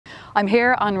I'm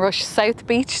here on Rush South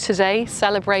Beach today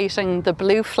celebrating the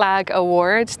Blue Flag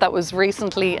Award that was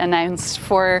recently announced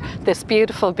for this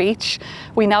beautiful beach.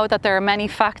 We know that there are many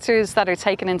factors that are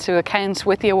taken into account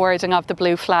with the awarding of the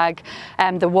Blue Flag,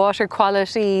 the water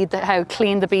quality, how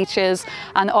clean the beach is,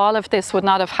 and all of this would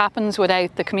not have happened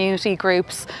without the community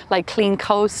groups like Clean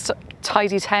Coast,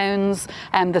 Tidy Towns,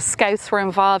 and the Scouts were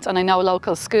involved, and I know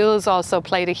local schools also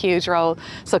played a huge role.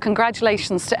 So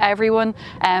congratulations to everyone.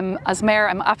 As Mayor,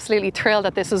 I'm absolutely thrilled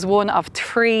that this is one of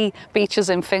 3 beaches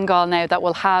in Fingal now that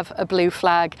will have a blue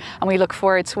flag, and we look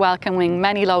forward to welcoming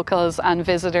many locals and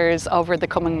visitors over the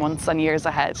coming months and years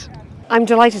ahead. I'm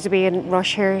delighted to be in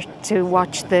Rush here to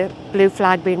watch the blue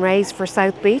flag being raised for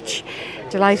South Beach.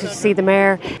 Delighted to see the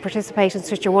Mayor participate in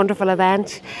such a wonderful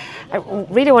event. I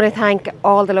really want to thank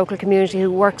all the local community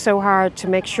who work so hard to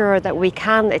make sure that we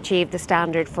can achieve the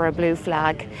standard for a blue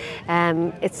flag.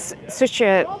 It's such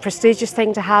a prestigious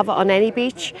thing to have on any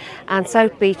beach, and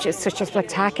South Beach is such a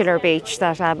spectacular beach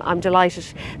that I'm delighted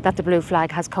that the blue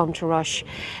flag has come to Rush.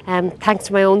 Thanks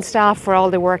to my own staff for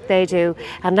all the work they do,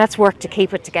 and let's work to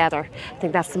keep it together. I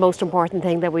think that's the most important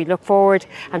thing, that we look forward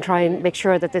and try and make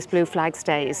sure that this blue flag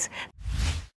stays.